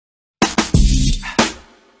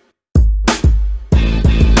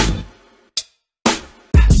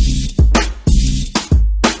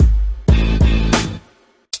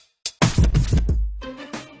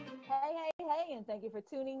for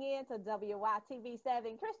tuning in to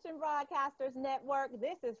WYTV7 Christian Broadcasters Network.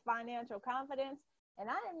 This is Financial Confidence, and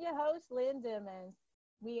I am your host, Lynn Demmons.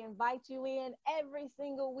 We invite you in every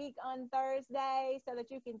single week on Thursday so that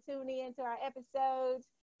you can tune in to our episodes,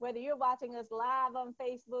 whether you're watching us live on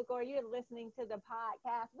Facebook or you're listening to the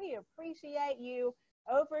podcast. We appreciate you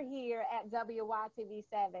over here at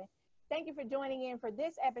WYTV7. Thank you for joining in for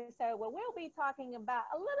this episode where we'll be talking about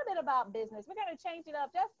a little bit about business. We're going to change it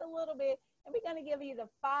up just a little bit, and we're going to give you the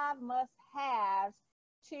 5 must-haves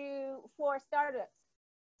for startups,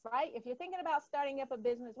 right? If you're thinking about starting up a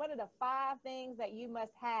business, what are the 5 things that you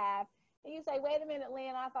must have? And you say, wait a minute,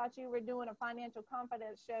 Lynn, I thought you were doing a financial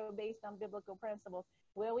confidence show based on biblical principles.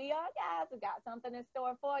 Well, we are, guys. We got something in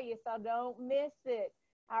store for you, so don't miss it.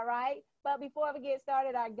 All right. But before we get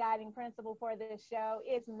started, our guiding principle for this show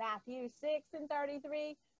is Matthew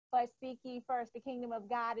 6:33. But seek ye first the kingdom of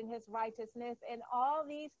God and his righteousness, and all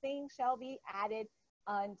these things shall be added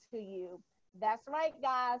unto you. That's right,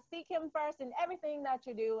 guys. Seek him first in everything that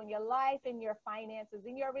you do in your life, in your finances,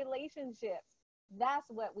 in your relationships. That's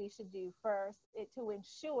what we should do first to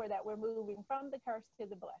ensure that we're moving from the curse to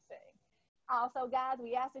the blessing. Also, guys,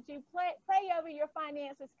 we ask that you pray over your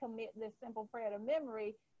finances, commit this simple prayer to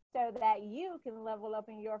memory so that you can level up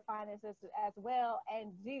in your finances as well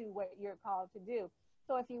and do what you're called to do.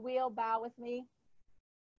 So if you will, bow with me.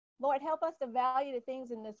 Lord, help us to value the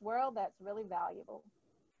things in this world that's really valuable.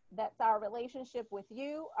 That's our relationship with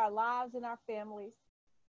you, our lives, and our families.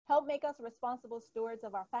 Help make us responsible stewards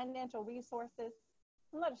of our financial resources.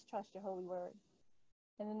 And let us trust your holy word.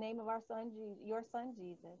 In the name of our son, your son,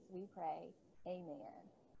 Jesus, we pray. Amen.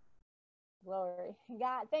 Glory.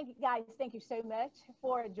 God, thank you, guys. Thank you so much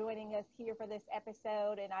for joining us here for this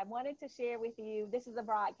episode. And I wanted to share with you, this is a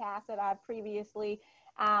broadcast that I previously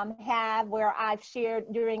had where I've shared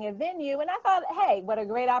during a venue. And I thought, hey, what a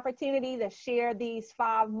great opportunity to share these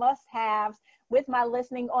 5 must-haves with my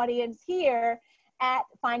listening audience here at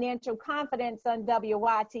Financial Confidence on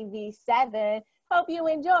WYTV7. Hope you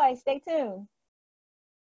enjoy. Stay tuned.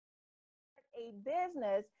 A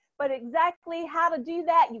business, but exactly how to do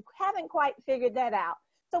that, you haven't quite figured that out.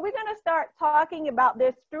 So we're going to start talking about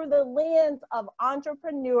this through the lens of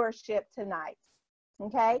entrepreneurship tonight.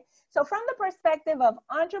 Okay, so from the perspective of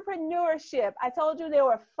entrepreneurship, I told you there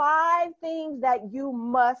were 5 things that you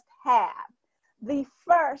must have. The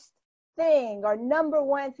first thing, or number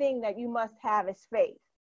 1 thing that you must have, is faith.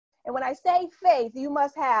 And when I say faith, you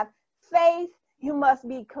must have faith. You must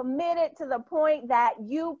be committed to the point that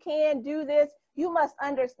you can do this. You must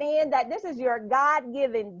understand that this is your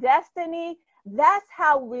God-given destiny. That's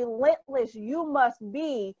how relentless you must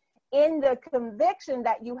be in the conviction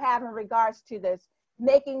that you have in regards to this,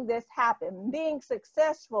 making this happen, being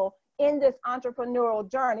successful in this entrepreneurial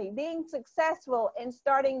journey, being successful in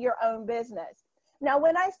starting your own business. Now,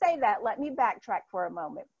 when I say that, let me backtrack for a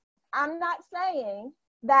moment. I'm not saying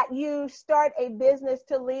that you start a business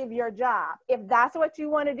to leave your job. If that's what you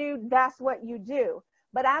want to do, that's what you do.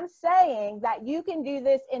 But I'm saying that you can do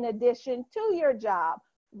this in addition to your job.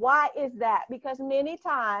 Why is that? Because many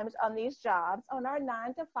times on these jobs, on our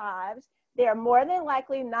 9 to 5s, they're more than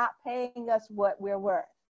likely not paying us what we're worth,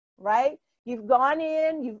 right? You've gone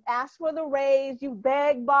in, you've asked for the raise, you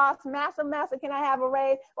begged boss, massa, can I have a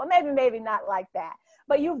raise? Well, maybe not like that.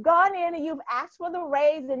 But you've gone in and you've asked for the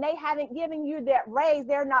raise and they haven't given you that raise.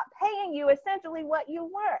 They're not paying you essentially what you're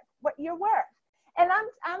worth. And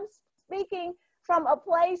I'm speaking from a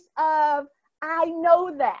place of, I know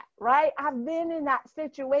that, right? I've been in that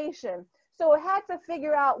situation. So I had to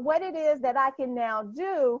figure out what it is that I can now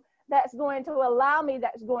do that's going to allow me,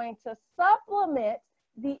 that's going to supplement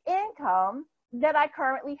the income that I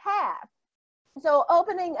currently have. So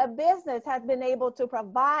opening a business has been able to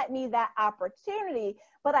provide me that opportunity,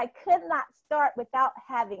 but I could not start without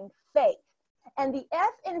having faith. And the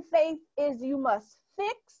F in faith is you must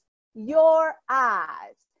fix your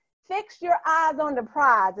eyes. Fix your eyes on the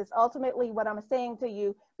prize is ultimately what I'm saying to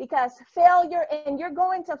you, because failure, and you're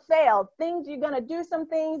going to fail. You're going to do some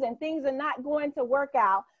things and things are not going to work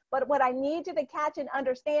out. But what I need you to catch and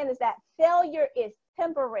understand is that failure is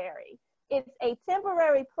temporary. It's a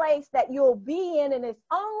temporary place that you'll be in, and it's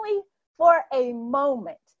only for a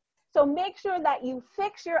moment. So make sure that you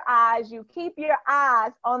fix your eyes, you keep your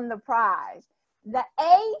eyes on the prize. The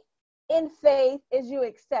A in faith is you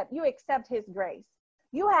accept his grace.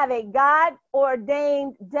 You have a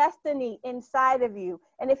God-ordained destiny inside of you.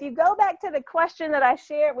 And if you go back to the question that I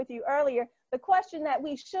shared with you earlier, the question that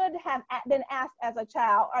we should have been asked as a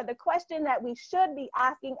child, or the question that we should be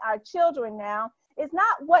asking our children now, is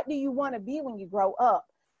not what do you want to be when you grow up,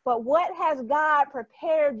 but what has God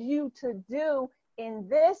prepared you to do in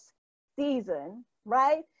this season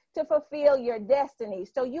right? To fulfill your destiny.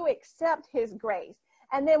 So you accept his grace.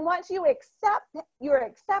 And then once you accept, you're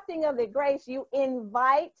accepting of the grace, you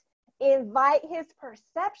invite his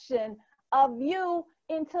perception of you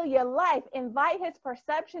into your life. Invite his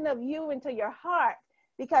perception of you into your heart,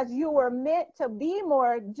 because you were meant to be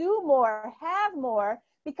more, do more, have more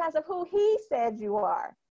because of who he said you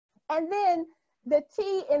are. And then the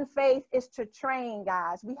T in faith is to train,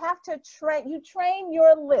 guys. We have to train. You train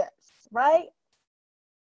your lips, right?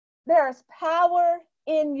 There's power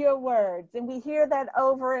in your words, and we hear that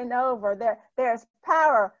over and over. There's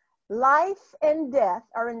power. Life and death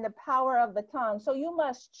are in the power of the tongue. So you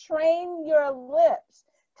must train your lips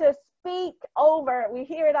to speak over. We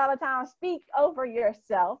hear it all the time. Speak over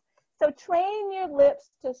yourself. So train your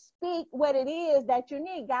lips to speak what it is that you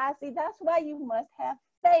need, guys. See, that's why you must have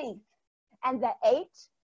faith. And the H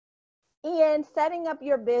in setting up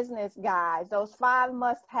your business, guys, those 5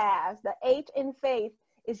 must-haves. The H in faith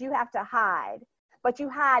is you have to hide, but you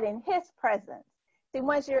hide in his presence. See,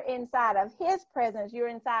 once you're inside of his presence, you're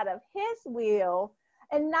inside of his will.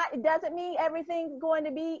 And it doesn't mean everything's going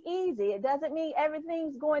to be easy. It doesn't mean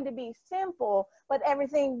everything's going to be simple, but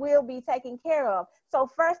everything will be taken care of. So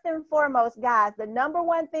first and foremost, guys, the number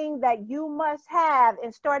one thing that you must have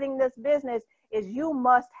in starting this business is you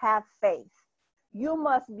must have faith. You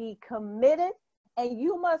must be committed, and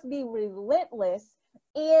you must be relentless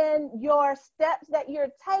in your steps that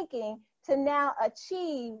you're taking to now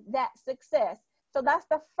achieve that success. So that's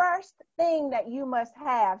the first thing that you must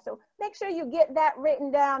have. So make sure you get that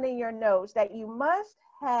written down in your notes, that you must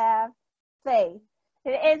have faith.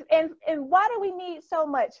 And why do we need so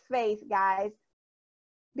much faith, guys?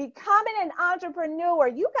 Becoming an entrepreneur,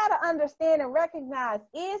 you got to understand and recognize,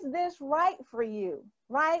 is this right for you,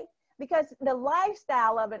 right? Because the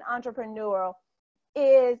lifestyle of an entrepreneur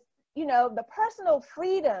is, the personal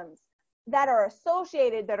freedoms that are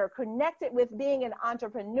associated, that are connected with being an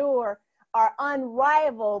entrepreneur are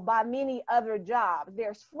unrivaled by many other jobs.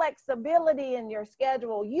 There's flexibility in your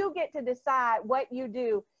schedule. You get to decide what you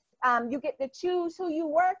do. You get to choose who you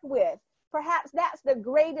work with. Perhaps that's the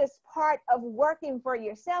greatest part of working for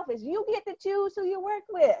yourself, is you get to choose who you work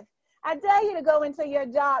with. I dare you to go into your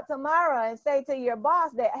job tomorrow and say to your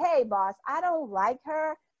boss that, hey, boss, I don't like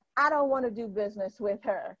her. I don't want to do business with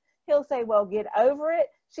her. He'll say, well, get over it.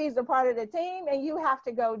 She's a part of the team, and you have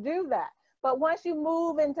to go do that. But once you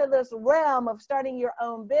move into this realm of starting your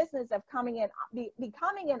own business, of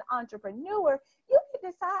becoming an entrepreneur, you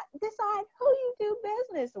can decide who you do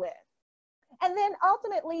business with. And then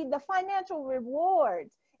ultimately, the financial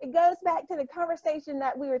rewards. It goes back to the conversation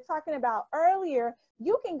that we were talking about earlier.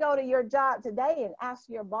 You can go to your job today and ask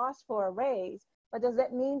your boss for a raise, but does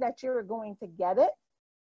that mean that you're going to get it?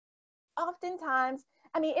 Oftentimes,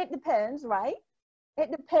 it depends, right?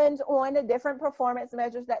 It depends on the different performance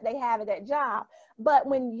measures that they have at that job. But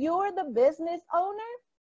when you're the business owner,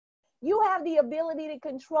 you have the ability to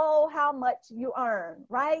control how much you earn,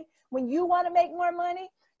 right? When you want to make more money,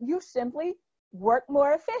 you simply work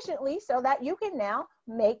more efficiently so that you can now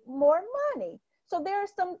make more money. So there are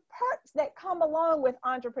some perks that come along with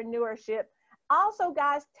entrepreneurship. Also,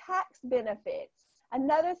 guys, tax benefits.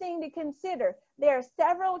 Another thing to consider, there are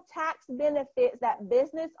several tax benefits that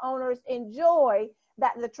business owners enjoy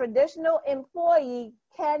that the traditional employee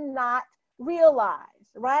cannot realize,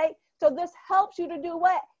 right? So this helps you to do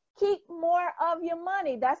what? Keep more of your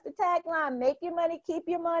money. That's the tagline: make your money, keep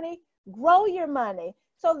your money, grow your money.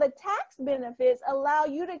 So the tax benefits allow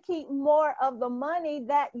you to keep more of the money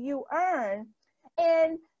that you earn.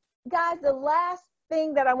 And guys, the last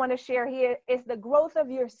thing that I want to share here is the growth of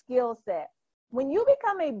your skill set. When you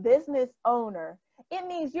become a business owner, it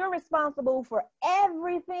means you're responsible for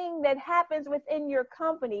everything that happens within your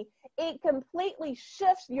company. It completely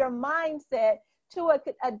shifts your mindset to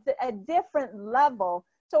a different level.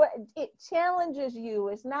 So it challenges you.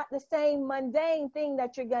 It's not the same mundane thing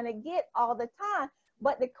that you're going to get all the time.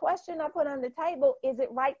 But the question I put on the table, is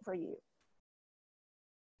it right for you?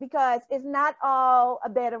 Because it's not all a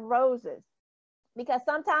bed of roses. Because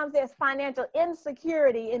sometimes there's financial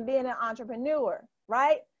insecurity in being an entrepreneur,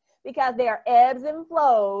 right? Because there are ebbs and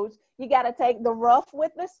flows. You got to take the rough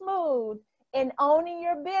with the smooth. And owning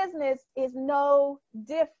your business is no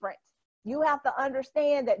different. You have to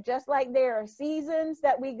understand that just like there are seasons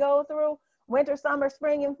that we go through, winter, summer,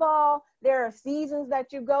 spring, and fall, there are seasons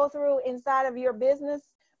that you go through inside of your business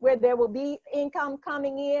where there will be income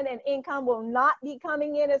coming in and income will not be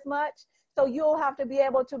coming in as much. So you'll have to be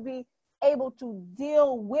able to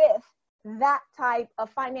deal with that type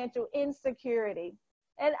of financial insecurity.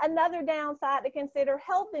 And another downside to consider,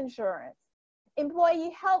 health insurance.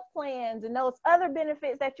 employee health plans and those other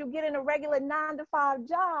benefits that you get in a regular 9-to-5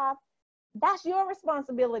 job, that's your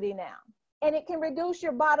responsibility now. And it can reduce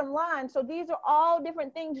your bottom line. So these are all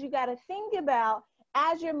different things you got to think about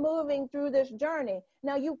as you're moving through this journey.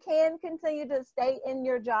 Now, you can continue to stay in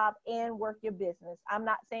your job and work your business. I'm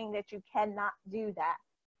not saying that you cannot do that.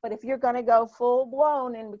 But if you're going to go full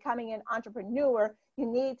blown in becoming an entrepreneur, you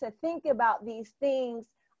need to think about these things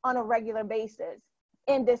on a regular basis.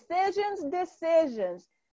 And decisions,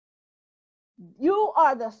 you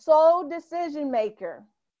are the sole decision maker.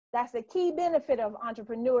 That's the key benefit of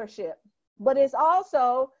entrepreneurship. But it's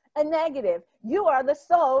also a negative. You are the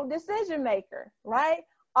sole decision maker, right?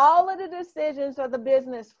 All of the decisions of the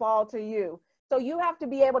business fall to you. So you have to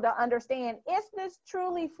be able to understand, is this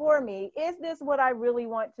truly for me? Is this what I really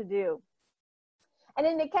want to do? And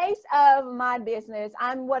in the case of my business,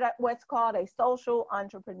 I'm what's called a social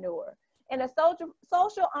entrepreneur. And a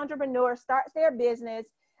social entrepreneur starts their business.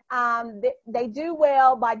 They do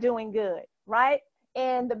well by doing good, right?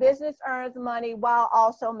 And the business earns money while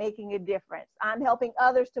also making a difference. I'm helping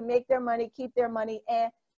others to make their money, keep their money, and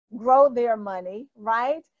grow their money,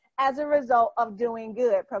 right? As a result of doing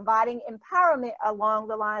good, providing empowerment along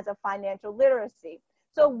the lines of financial literacy.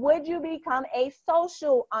 So would you become a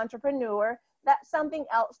social entrepreneur? That's something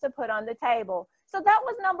else to put on the table. So that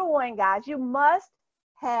was number one, guys. You must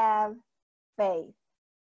have faith.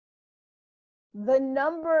 The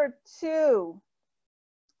number two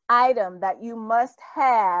item that you must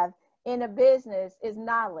have in a business is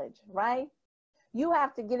knowledge, right? You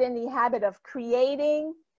have to get in the habit of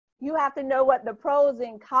creating. You have to know what the pros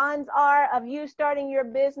and cons are of you starting your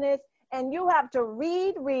business. And you have to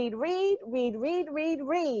read. Why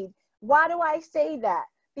do I say that?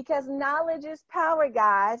 Because knowledge is power,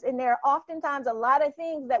 guys. And there are oftentimes a lot of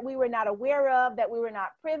things that we were not aware of, that we were not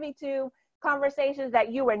privy to, conversations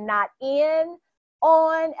that you were not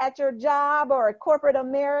on at your job or corporate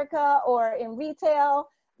America or in retail,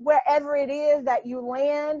 wherever it is that you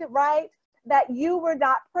land, right? That you were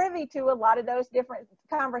not privy to a lot of those different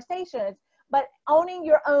conversations. But owning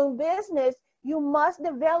your own business, you must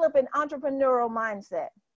develop an entrepreneurial mindset,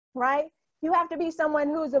 right? You have to be someone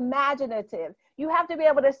who's imaginative. You have to be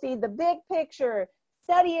able to see the big picture,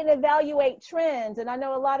 study and evaluate trends. And I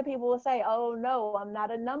know a lot of people will say, oh no, I'm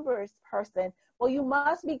not a numbers person. Well, you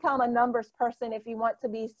must become a numbers person if you want to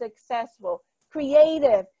be successful.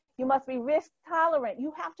 Creative. You must be risk tolerant.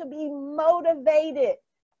 You have to be motivated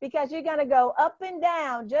because you're going to go up and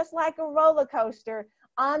down just like a roller coaster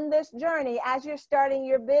on this journey as you're starting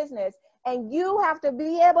your business. And you have to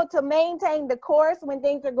be able to maintain the course when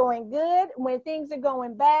things are going good, when things are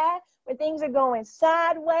going bad, when things are going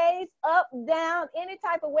sideways, up, down, any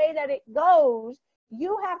type of way that it goes.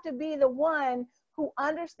 You have to be the one who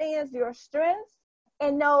understands your strengths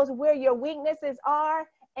and knows where your weaknesses are,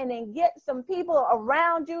 and then get some people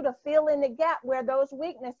around you to fill in the gap where those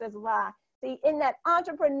weaknesses lie. See, in that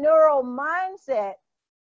entrepreneurial mindset,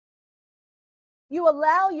 you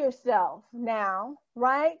allow yourself now,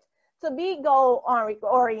 right, to be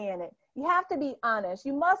goal-oriented. You have to be honest.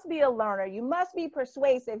 You must be a learner. You must be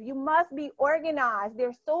persuasive. You must be organized.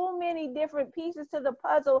 There's so many different pieces to the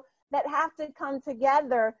puzzle that have to come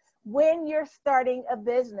together when you're starting a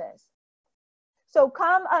business. So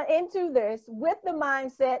come into this with the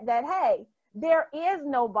mindset that, hey, there is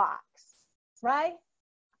no box, right?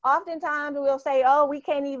 Oftentimes we'll say, oh, we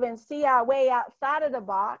can't even see our way outside of the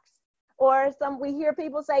box. Or we hear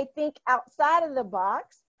people say, think outside of the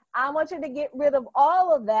box. I want you to get rid of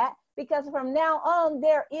all of that, because from now on,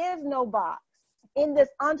 there is no box. In this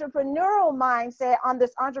entrepreneurial mindset, on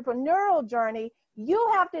this entrepreneurial journey,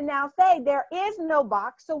 you have to now say, there is no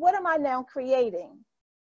box. So what am I now creating?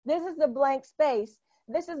 This is the blank space.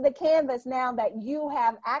 This is the canvas now that you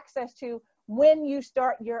have access to when you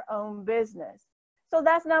start your own business. So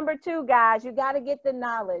that's number two, guys. You got to get the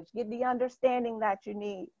knowledge, get the understanding that you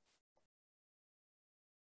need.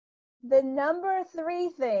 The number three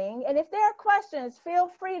thing, and if there are questions, feel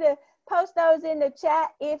free to post those in the chat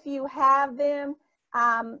if you have them.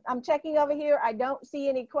 I'm checking over here. I don't see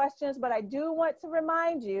any questions, but I do want to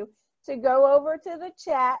remind you to go over to the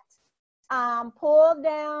chat, pull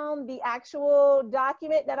down the actual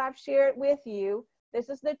document that I've shared with you. This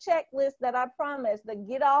is the checklist that I promised, the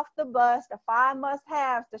get off the bus, the 5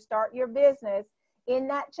 must-haves to start your business. In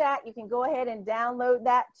that chat, you can go ahead and download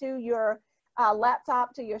that to your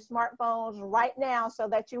laptop, to your smartphones right now so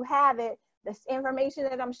that you have it. This information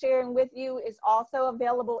that I'm sharing with you is also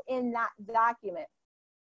available in that document.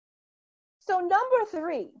 So number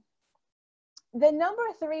three, the number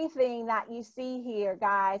three thing that you see here,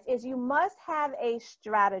 guys, is you must have a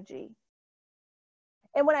strategy.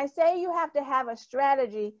 And when I say you have to have a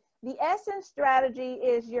strategy, the essence strategy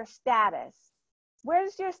is your status.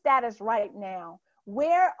 Where's your status right now?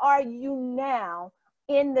 Where are you now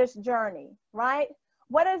in this journey, right?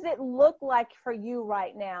 What does it look like for you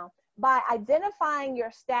right now? By identifying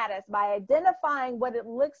your status, by identifying what it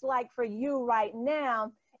looks like for you right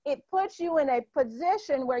now, it puts you in a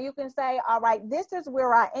position where you can say, all right, this is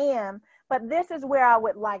where I am, but this is where I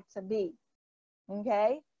would like to be,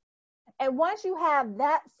 okay? And once you have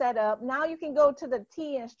that set up, now you can go to the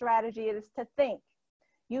T in strategy. It is to think.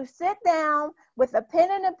 You sit down with a pen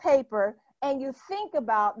and a paper and you think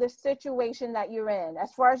about the situation that you're in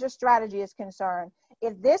as far as your strategy is concerned.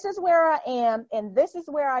 If this is where I am and this is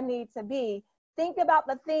where I need to be, think about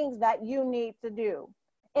the things that you need to do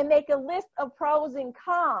and make a list of pros and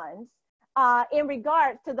cons in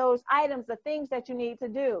regards to those items, the things that you need to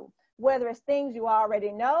do, whether it's things you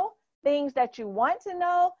already know, things that you want to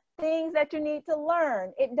know, things that you need to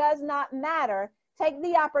learn. It does not matter. Take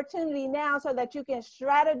the opportunity now so that you can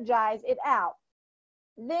strategize it out.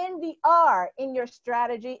 Then the R in your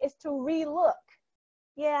strategy is to relook.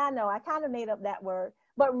 Yeah, I know, I kind of made up that word,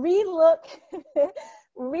 but relook,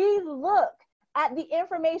 relook at the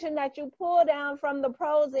information that you pull down from the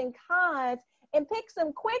pros and cons and pick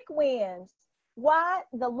some quick wins. Why?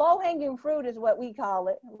 The low-hanging fruit is what we call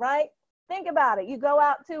it, right? Think about it. You go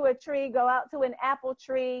out to a tree, go out to an apple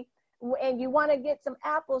tree, and you want to get some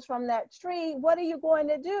apples from that tree. What are you going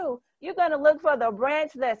to do? You're going to look for the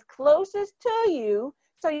branch that's closest to you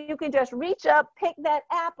so you can just reach up, pick that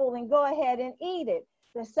apple, and go ahead and eat it.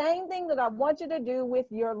 The same thing that I want you to do with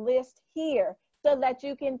your list here so that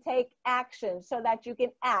you can take action, so that you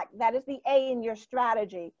can act. That is the A in your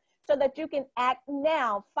strategy. So that you can act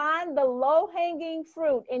now. Find the low-hanging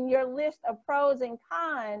fruit in your list of pros and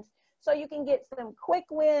cons so you can get some quick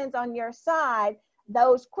wins on your side.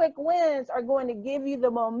 Those quick wins are going to give you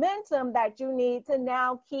the momentum that you need to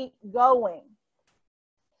now keep going.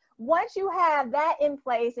 Once you have that in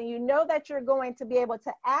place and you know that you're going to be able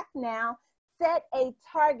to act now, set a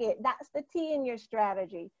target. That's the T in your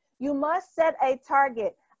strategy. You must set a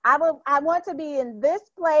target. I want to be in this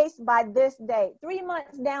place by this date. 3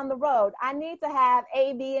 months down the road, I need to have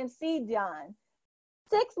A, B, and C done.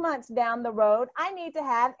 6 months down the road, I need to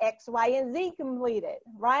have X, Y, and Z completed,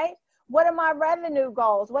 right? What are my revenue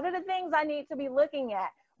goals? What are the things I need to be looking at?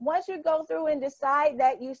 Once you go through and decide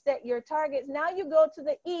that you set your targets, now you go to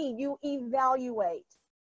the E, you evaluate.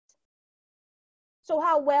 So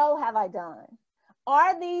how well have I done?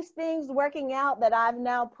 Are these things working out that I've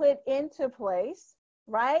now put into place,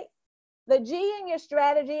 right? The G in your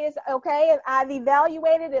strategy is, okay, I've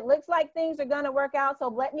evaluated, it looks like things are gonna work out, so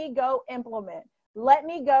let me go implement. Let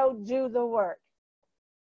me go do the work.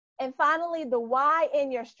 And finally, the Y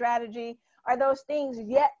in your strategy are those things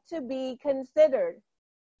yet to be considered,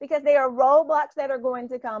 because they are roadblocks that are going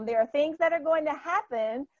to come. There are things that are going to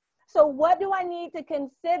happen. So what do I need to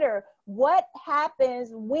consider? What happens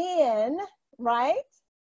when, right,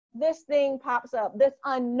 this thing pops up, this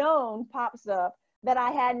unknown pops up that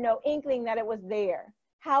I had no inkling that it was there?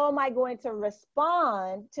 How am I going to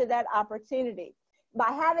respond to that opportunity?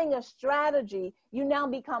 By having a strategy, you now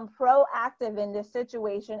become proactive in this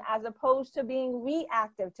situation as opposed to being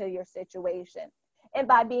reactive to your situation. And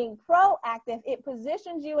by being proactive, it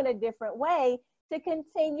positions you in a different way to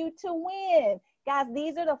continue to win. Guys,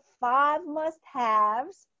 these are the 5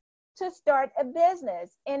 must-haves to start a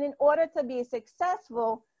business. And in order to be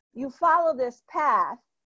successful, you follow this path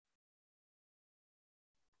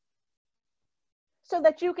so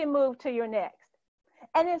that you can move to your next.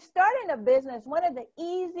 And in starting a business, one of the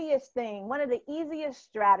easiest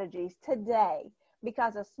strategies today,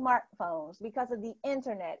 because of smartphones, because of the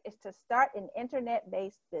internet, is to start an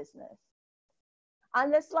internet-based business. On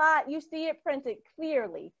this slide, you see it printed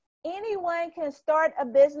clearly. Anyone can start a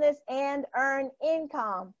business and earn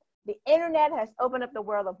income. The internet has opened up the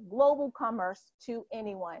world of global commerce to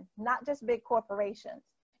anyone, not just big corporations.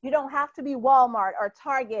 You don't have to be Walmart or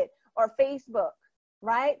Target or Facebook,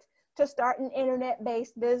 right, to start an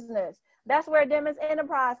internet-based business. That's where Demmons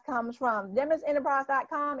Enterprise comes from.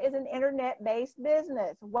 DemmonsEnterprise.com is an internet-based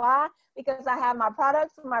business. Why? Because I have my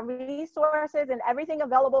products, my resources, and everything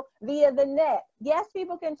available via the net. Yes,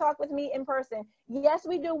 people can talk with me in person. Yes,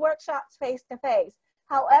 we do workshops face-to-face.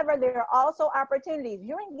 However, there are also opportunities.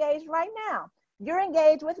 You're engaged right now. You're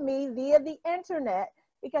engaged with me via the internet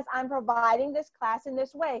because I'm providing this class in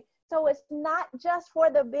this way. So it's not just for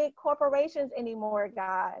the big corporations anymore,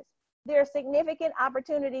 guys. There are significant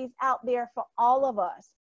opportunities out there for all of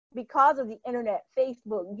us because of the internet,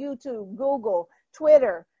 Facebook, YouTube, Google,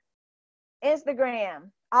 Twitter, Instagram,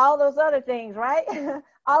 all those other things, right?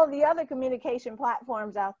 All of the other communication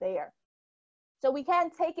platforms out there. So we can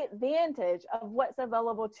take advantage of what's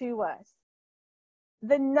available to us.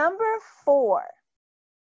 The number four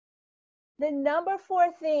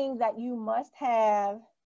thing that you must have,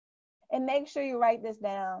 and make sure you write this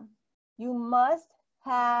down, you must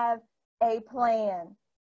have a plan.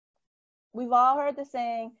 We've all heard the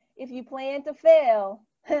saying, if you plan to fail,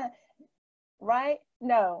 right?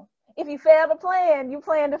 No. If you fail to plan, you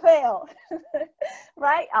plan to fail,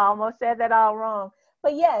 right? I almost said that all wrong.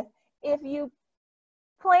 But yes, if you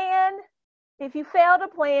fail to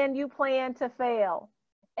plan, you plan to fail.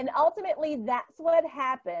 And ultimately, that's what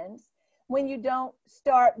happens when you don't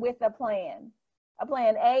start with a plan. A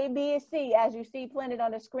plan A, B, and C, as you see printed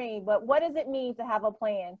on the screen. But what does it mean to have a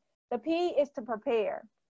plan? The P is to prepare,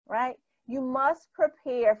 right? You must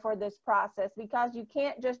prepare for this process because you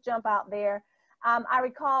can't just jump out there. I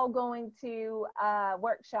recall going to a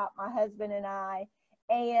workshop, my husband and I,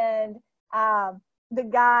 and the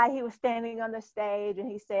guy, he was standing on the stage and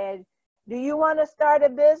he said, do you want to start a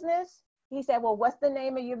business? He said, well, what's the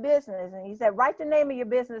name of your business? And he said, write the name of your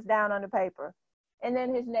business down on the paper. And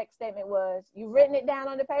then his next statement was, you've written it down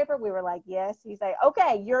on the paper? We were like, yes. He said,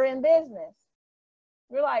 okay, you're in business.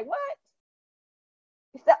 We're like, what?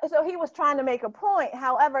 So he was trying to make a point.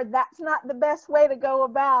 However, that's not the best way to go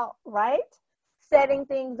about, right? Setting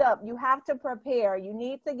things up. You have to prepare. You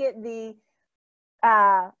need to get the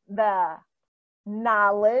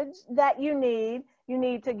knowledge that you need. You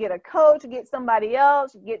need to get a coach, get somebody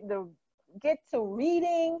else, get to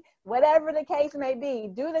reading, whatever the case may be.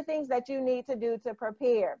 Do the things that you need to do to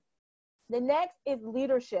prepare. The next is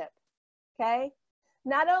leadership, okay?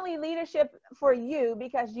 Not only leadership for you,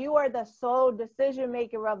 because you are the sole decision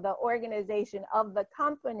maker of the organization, of the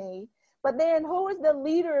company, but then who is the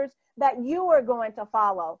leaders that you are going to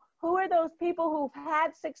follow? Who are those people who've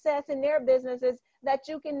had success in their businesses that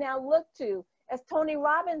you can now look to? As Tony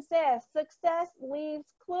Robbins says, success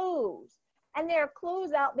leaves clues. And there are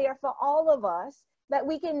clues out there for all of us that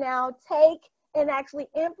we can now take and actually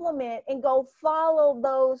implement and go follow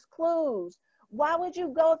those clues. Why would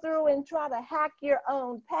you go through and try to hack your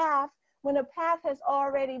own path when a path has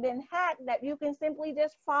already been hacked that you can simply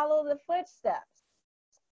just follow the footsteps?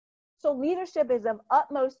 So leadership is of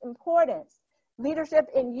utmost importance. Leadership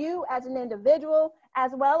in you as an individual,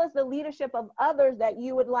 as well as the leadership of others that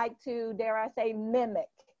you would like to, dare I say, mimic,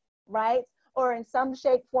 right? Or in some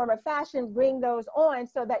shape, form, or fashion, bring those on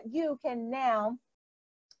so that you can now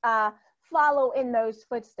follow in those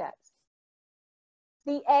footsteps.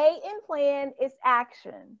 The A in plan is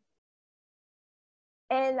action.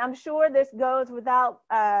 And I'm sure this goes without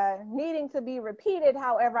needing to be repeated.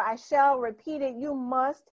 However, I shall repeat it. You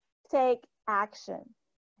must take action.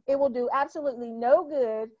 It will do absolutely no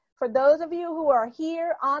good for those of you who are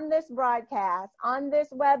here on this broadcast, on this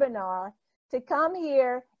webinar, to come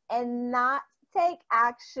here and not take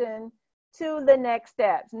action to the next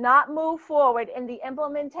steps, not move forward in the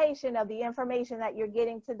implementation of the information that you're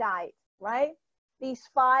getting tonight, right? These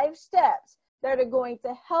 5 steps that are going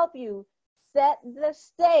to help you set the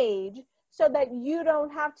stage so that you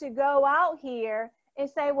don't have to go out here and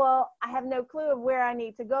say, well, I have no clue of where I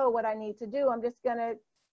need to go, what I need to do. I'm just going to,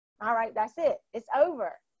 all right, that's it. It's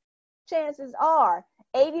over. Chances are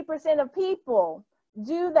 80% of people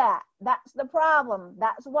do that. That's the problem.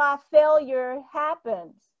 That's why failure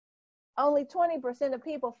happens. Only 20% of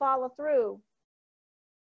people follow through.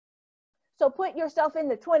 So put yourself in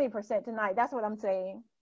the 20% tonight. That's what I'm saying.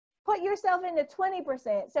 Put yourself in the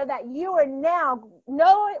 20% so that you are now,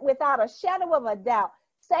 know it without a shadow of a doubt.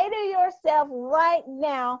 Say to yourself right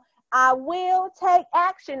now, I will take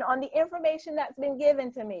action on the information that's been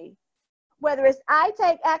given to me. Whether it's I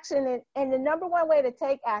take action, and the number one way to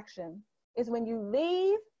take action is when you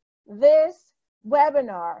leave this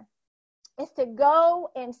webinar, is to go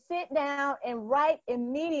and sit down and write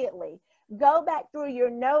immediately. Go back through your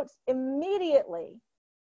notes immediately,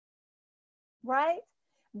 right?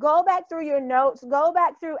 Go back through your notes, go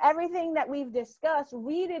back through everything that we've discussed,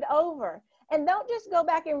 read it over. And don't just go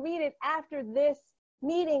back and read it after this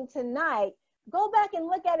meeting tonight. Go back and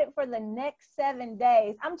look at it for the next 7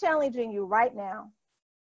 days. I'm challenging you right now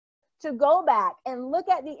to go back and look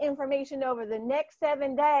at the information over the next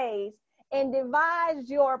 7 days and devise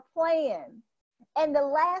your plan. And the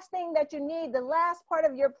last thing that you need, the last part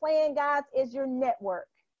of your plan, guys, is your network.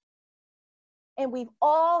 And we've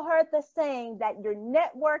all heard the saying that your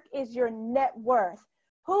network is your net worth.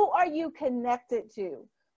 Who are you connected to?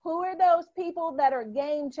 Who are those people that are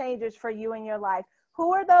game changers for you in your life?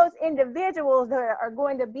 Who are those individuals that are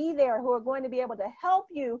going to be there, who are going to be able to help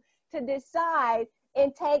you to decide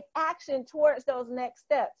and take action towards those next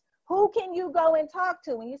steps? Who can you go and talk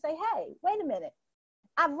to when you say, hey, wait a minute,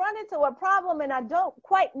 I've run into a problem and I don't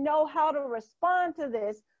quite know how to respond to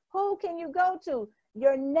this? Who can you go to?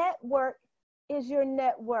 Your network is your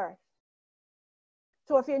net worth.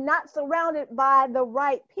 So if you're not surrounded by the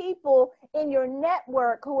right people in your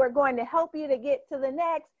network who are going to help you to get to the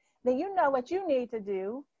next, then you know what you need to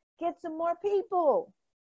do. Get some more people,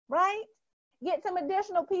 right? Get some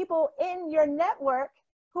additional people in your network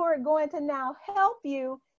who are going to now help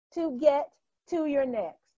you to get to your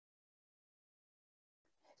next.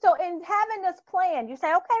 So in having this plan, you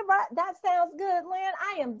say, okay, right, that sounds good, Lynn.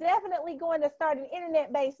 I am definitely going to start an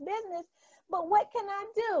internet-based business, but what can I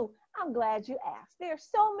do? I'm glad you asked. There are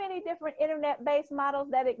so many different internet-based models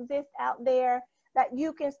that exist out there that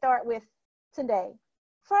you can start with today.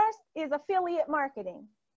 First is affiliate marketing.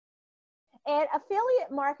 And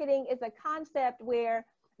affiliate marketing is a concept where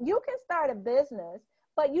you can start a business,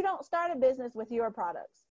 but you don't start a business with your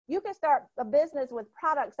products. You can start a business with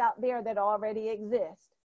products out there that already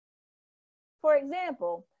exist. For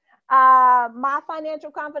example, my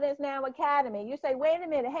Financial Confidence Now Academy. You say, wait a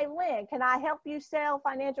minute, hey, Lynn, can I help you sell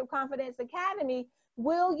Financial Confidence Academy?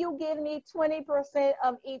 Will you give me 20%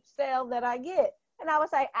 of each sale that I get? And I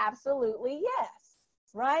would say, absolutely yes,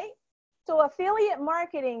 right? So affiliate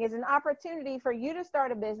marketing is an opportunity for you to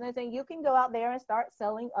start a business, and you can go out there and start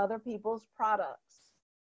selling other people's products.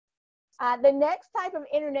 The next type of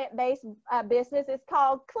internet-based business is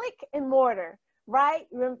called click and mortar, right?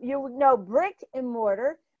 You know, brick and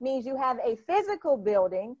mortar means you have a physical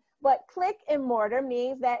building, but click and mortar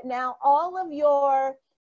means that now all of your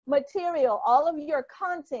material, all of your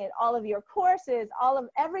content, all of your courses, all of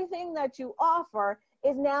everything that you offer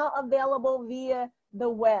is now available via the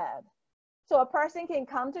web. So a person can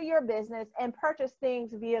come to your business and purchase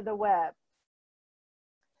things via the web.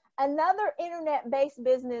 Another internet-based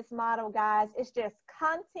business model, guys, is just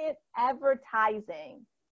content advertising.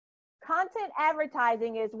 Content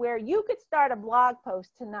advertising is where you could start a blog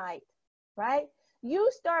post tonight, right? You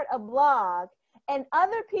start a blog and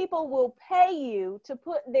other people will pay you to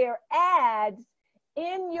put their ads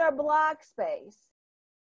in your blog space.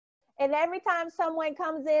 And every time someone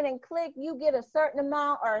comes in and click, you get a certain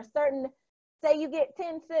amount, or a certain, say you get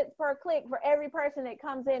 10 cents per click for every person that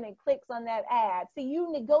comes in and clicks on that ad. So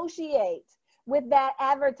you negotiate with that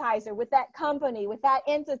advertiser, with that company, with that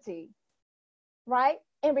entity, right?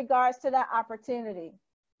 In regards to that opportunity.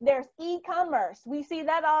 There's e-commerce. We see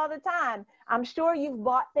that all the time. I'm sure you've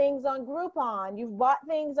bought things on Groupon. You've bought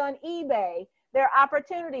things on eBay. There are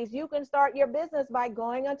opportunities. You can start your business by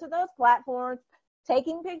going onto those platforms,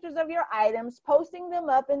 taking pictures of your items, posting them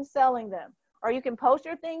up and selling them. Or you can post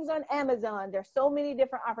your things on Amazon. There's so many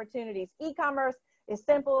different opportunities. E-commerce is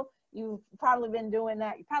simple. You've probably been doing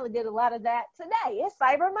that. You probably did a lot of that today. It's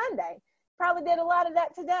Cyber Monday. Probably did a lot of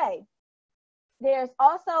that today. There's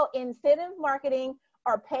also incentive marketing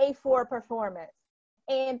or pay for performance.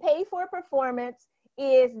 And pay for performance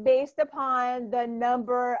is based upon the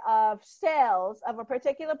number of sales of a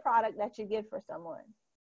particular product that you give for someone.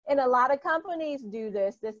 And a lot of companies do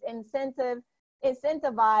this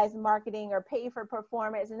incentivized marketing or pay for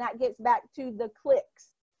performance, and that gets back to the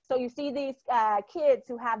clicks. So you see these kids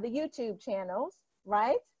who have the YouTube channels,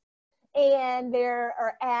 right? And there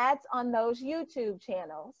are ads on those YouTube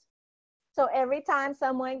channels. So every time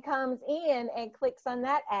someone comes in and clicks on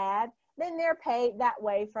that ad, then they're paid that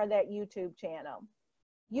way for that YouTube channel.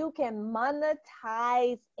 You can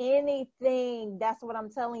monetize anything. That's what I'm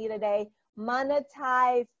telling you today.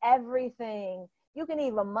 Monetize everything. You can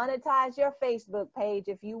even monetize your Facebook page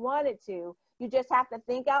if you wanted to. You just have to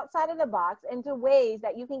think outside of the box into ways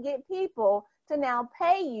that you can get people to now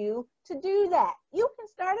pay you to do that. You can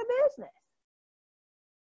start a business.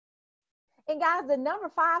 And guys, the number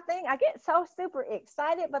 5 thing, I get so super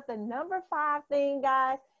excited, but the number 5 thing,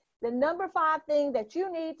 guys, the number 5 thing that you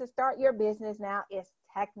need to start your business now is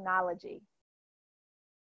technology.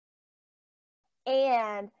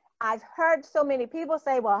 And I've heard so many people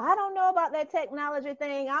say, well, I don't know about that technology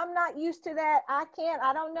thing. I'm not used to that. I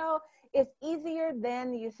don't know. It's easier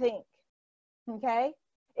than you think, okay?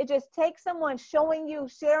 It just takes someone showing you,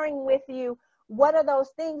 sharing with you, what are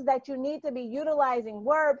those things that you need to be utilizing?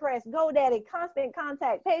 WordPress, GoDaddy, Constant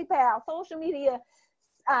Contact, PayPal, social media,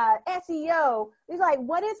 SEO. It's like,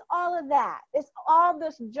 what is all of that? It's all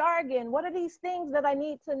this jargon. What are these things that I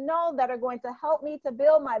need to know that are going to help me to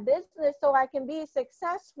build my business so I can be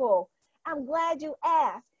successful? I'm glad you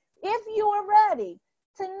asked. If you are ready,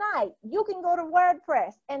 tonight, you can go to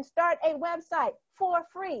WordPress and start a website for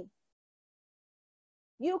free.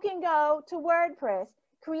 You can go to WordPress,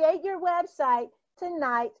 create your website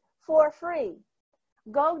tonight for free.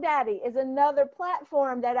 GoDaddy is another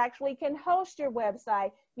platform that actually can host your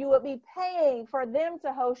website. You would be paying for them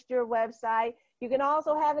to host your website. You can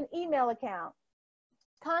also have an email account.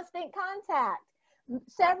 Constant Contact.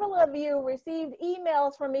 Several of you received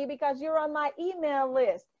emails from me because you're on my email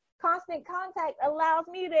list. Constant Contact allows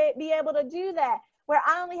me to be able to do that, where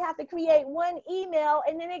I only have to create one email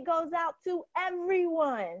and then it goes out to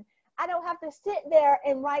everyone. I don't have to sit there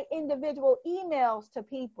and write individual emails to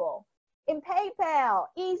people. In PayPal,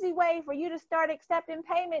 easy way for you to start accepting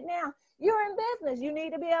payment now. You're in business, you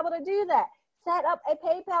need to be able to do that. Set up a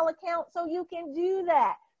PayPal account so you can do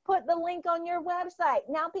that. Put the link on your website.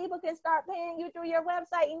 Now people can start paying you through your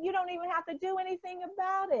website and you don't even have to do anything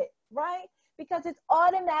about it, right? Because it's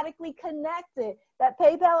automatically connected. That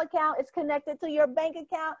PayPal account is connected to your bank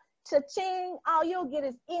account. Cha-ching, all you'll get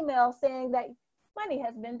is email saying that money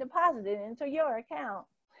has been deposited into your account.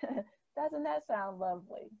 Doesn't that sound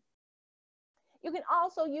lovely? You can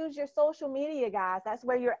also use your social media, guys. That's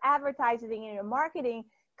where your advertising and your marketing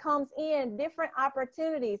comes in, different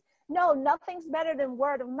opportunities. No, nothing's better than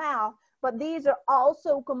word of mouth, but these are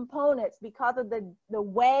also components because of the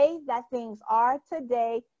way that things are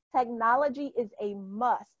today. Technology is a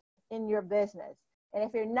must in your business. And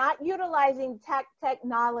if you're not utilizing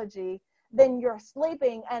technology, then you're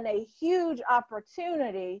sleeping on a huge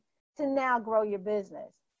opportunity to now grow your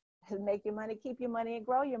business. Make your money, keep your money, and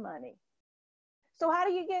grow your money. So how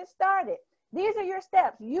do you get started? These are your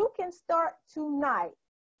steps. You can start tonight.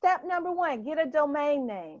 Step number 1, get a domain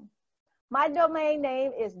name. My domain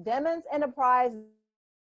name is Demmons Enterprise.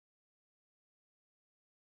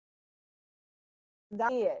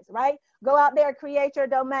 Right? Go out there, create your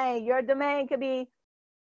domain. Your domain could be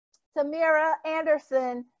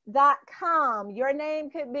TamiraAnderson.com. Your name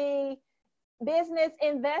could be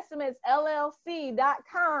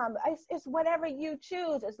businessinvestmentsllc.com. It's whatever you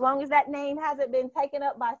choose, as long as that name hasn't been taken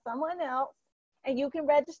up by someone else and you can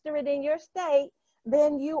register it in your state,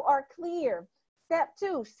 then you are clear. Step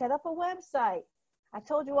 2, set up a website. I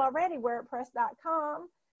told you already, WordPress.com.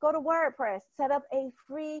 Go to WordPress, set up a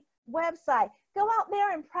free website. Go out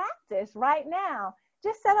there and practice right now.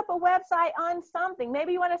 Just set up a website on something.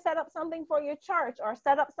 Maybe you want to set up something for your church or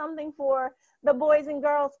set up something for the Boys and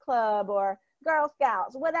Girls Club or Girl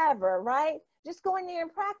Scouts, whatever, right? Just go in there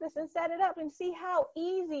and practice and set it up and see how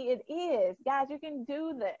easy it is. Guys, you can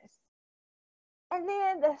do this. And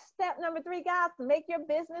then the step number 3, guys, to make your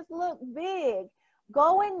business look big.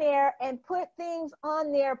 Go in there and put things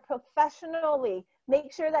on there professionally.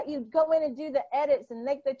 Make sure that you go in and do the edits and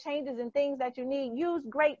make the changes and things that you need. Use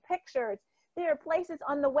great pictures. There are places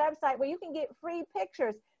on the website where you can get free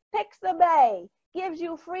pictures. Pixabay gives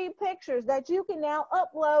you free pictures that you can now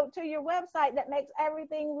upload to your website that makes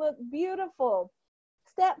everything look beautiful.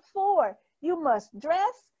 Step 4, you must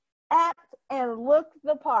dress, act, and look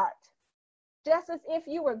the part. Just as if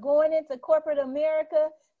you were going into corporate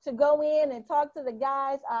America to go in and talk to the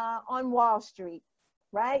guys on Wall Street,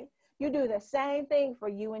 right? You do the same thing for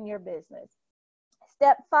you and your business.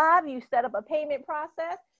 Step 5, you set up a payment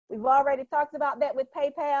process. We've already talked about that with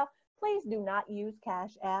PayPal. Please do not use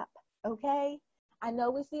Cash App, okay? I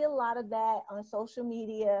know we see a lot of that on social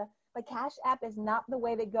media, but Cash App is not the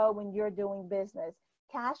way to go when you're doing business.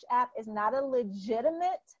 Cash App is not a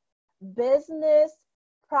legitimate business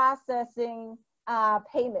processing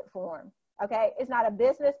payment form, okay? It's not a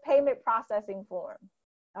business payment processing form,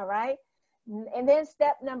 all right? And then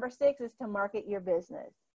step number 6 is to market your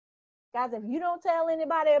business. Guys, if you don't tell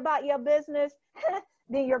anybody about your business,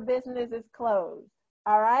 then your business is closed,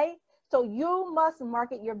 all right? So you must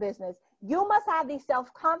market your business. You must have the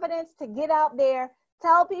self-confidence to get out there,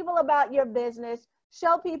 tell people about your business,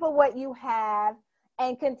 show people what you have,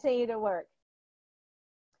 and continue to work.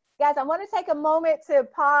 Guys, I want to take a moment to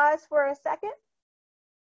pause for a second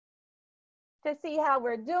to see how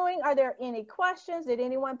we're doing. Are there any questions? Did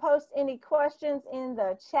anyone post any questions in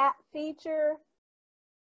the chat feature?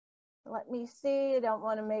 Let me see. I don't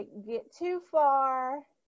want to get too far.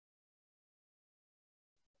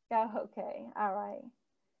 Oh, okay. All right.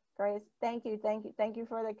 Grace, thank you. Thank you. Thank you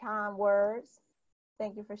for the kind words.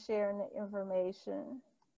 Thank you for sharing the information.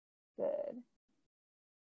 Good.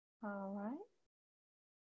 All right.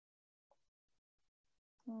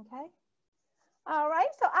 Okay. All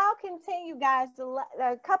right. So I'll continue, guys, to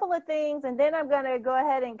a couple of things, and then I'm going to go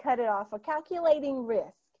ahead and cut it off. For calculating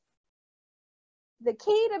risk. The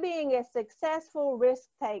key to being a successful risk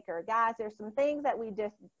taker, guys, there's some things that we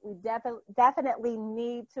definitely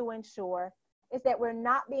need to ensure is that we're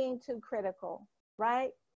not being too critical,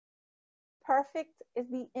 right? Perfect is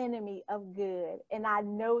the enemy of good. And I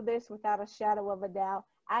know this without a shadow of a doubt.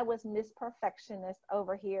 I was Miss Perfectionist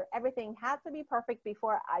over here. Everything had to be perfect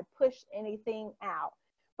before I pushed anything out.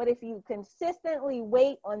 But if you consistently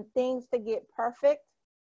wait on things to get perfect,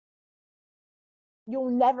 you'll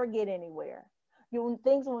never get anywhere.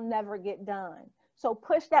 Things will never get done. So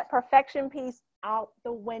push that perfection piece out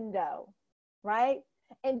the window, right?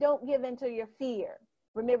 And don't give in to your fear.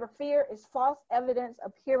 Remember, fear is false evidence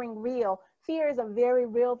appearing real. Fear is a very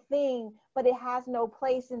real thing, but it has no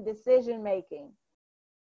place in decision making.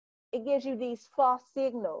 It gives you these false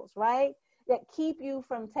signals, right? That keep you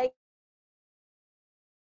from taking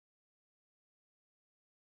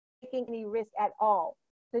any risk at all.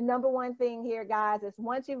 The number one thing here, guys, is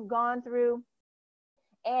once you've gone through,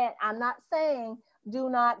 and I'm not saying do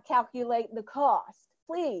not calculate the cost.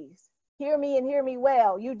 Please hear me and hear me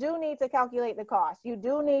well. You do need to calculate the cost. You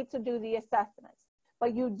do need to do the assessments,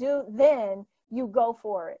 but then you go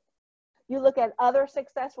for it. You look at other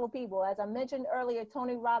successful people. As I mentioned earlier,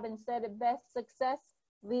 Tony Robbins said it best: success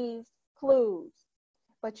leaves clues,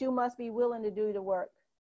 but you must be willing to do the work.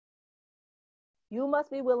 You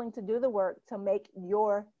must be willing to do the work to make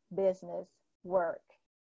your business work.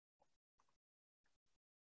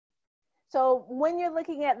 So when you're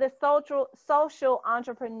looking at the social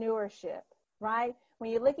entrepreneurship, right? When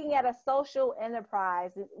you're looking at a social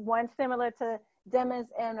enterprise, one similar to Demmons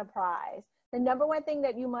Enterprise, the number one thing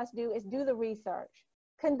that you must do is do the research,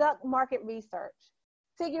 conduct market research,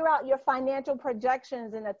 figure out your financial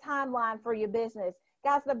projections and a timeline for your business.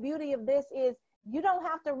 Guys, the beauty of this is you don't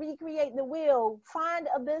have to recreate the wheel. Find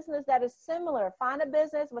a business that is similar. Find a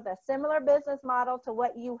business with a similar business model to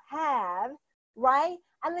what you have, right?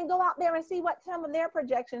 And then go out there and see what some of their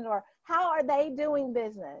projections are. How are they doing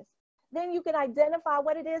business? Then you can identify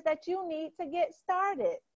what it is that you need to get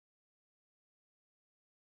started.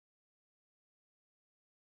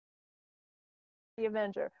 Your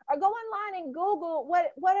venture, or go online and Google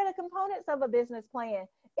what are the components of a business plan.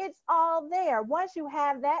 It's all there. Once you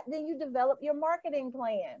have that, then you develop your marketing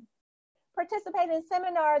plan. Participate in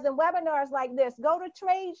seminars and webinars like this. Go to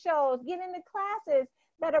trade shows, get into classes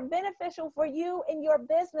that are beneficial for you and your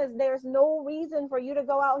business. There's no reason for you to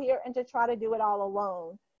go out here and to try to do it all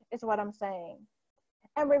alone, is what I'm saying.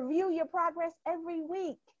 And review your progress every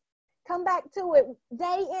week. Come back to it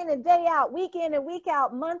day in and day out, week in and week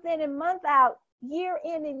out, month in and month out, year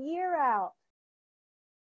in and year out.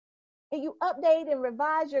 And you update and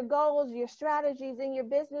revise your goals, your strategies, and your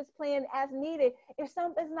business plan as needed. If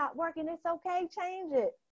something's not working, it's okay, change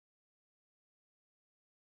it.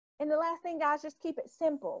 And the last thing, guys, just keep it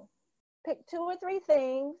simple. Pick 2 or 3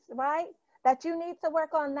 things, right, that you need to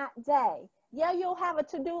work on that day. Yeah, you'll have a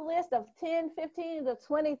to-do list of 10, 15 to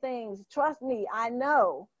 20 things. Trust me, I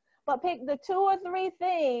know. But pick the 2 or 3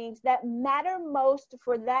 things that matter most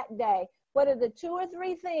for that day. What are the 2 or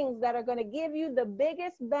 3 things that are going to give you the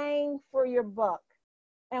biggest bang for your buck?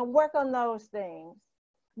 And work on those things.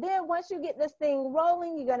 Then once you get this thing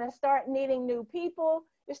rolling, you're going to start needing new people.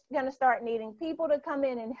 You're going to start needing people to come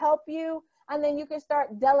in and help you. And then you can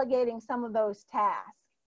start delegating some of those tasks,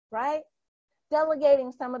 right?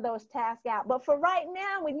 Delegating some of those tasks out. But for right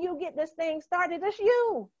now, when you get this thing started, it's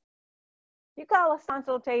you. You call us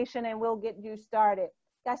consultation and we'll get you started.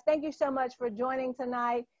 Guys, thank you so much for joining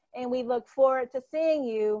tonight. And we look forward to seeing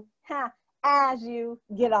you as you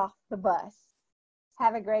get off the bus.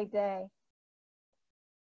 Have a great day.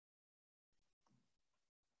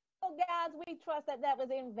 So guys, we trust that that was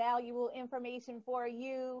invaluable information for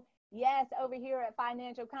you. Yes, over here at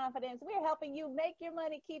Financial Confidence, we're helping you make your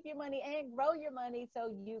money, keep your money, and grow your money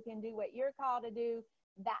so you can do what you're called to do.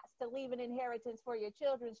 That's to leave an inheritance for your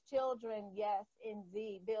children's children. Yes,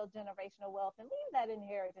 indeed. Build generational wealth and leave that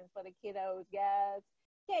inheritance for the kiddos, guys.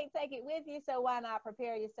 Can't take it with you, so why not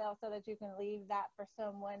prepare yourself so that you can leave that for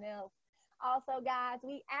someone else? Also, guys,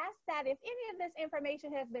 we ask that if any of this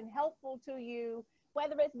information has been helpful to you,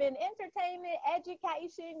 whether it's been entertainment,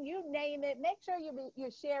 education, you name it, make sure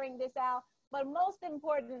you're sharing this out. But most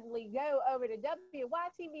importantly, go over to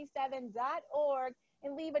WYTV7.org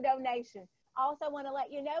and leave a donation. Also want to let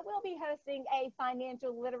you know we'll be hosting a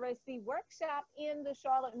financial literacy workshop in the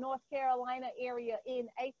Charlotte, North Carolina area in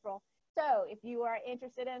April. So if you are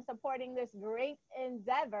interested in supporting this great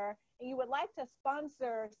endeavor and you would like to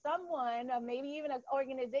sponsor someone or maybe even an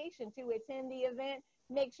organization to attend the event,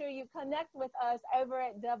 make sure you connect with us over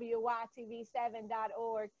at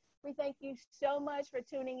WYTV7.org. We thank you so much for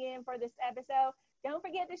tuning in for this episode. Don't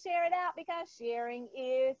forget to share it out because sharing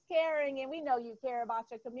is caring, and we know you care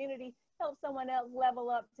about your community. Help someone else level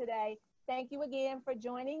up today. Thank you again for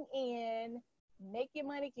joining in. Make your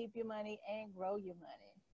money, keep your money, and grow your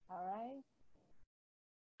money. All right.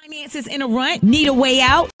 Finances in a rut? Need a way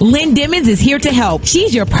out? Lynn Demmons is here to help.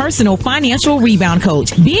 She's your personal financial rebound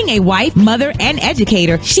coach. Being a wife, mother, and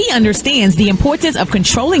educator, she understands the importance of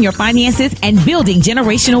controlling your finances and building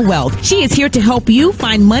generational wealth. She is here to help you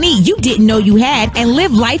find money you didn't know you had and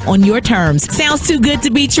live life on your terms. Sounds too good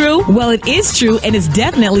to be true? Well, it is true, and it's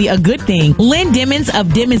definitely a good thing. Lynn Demmons of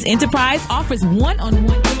Demmons Enterprise offers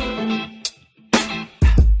one-on-one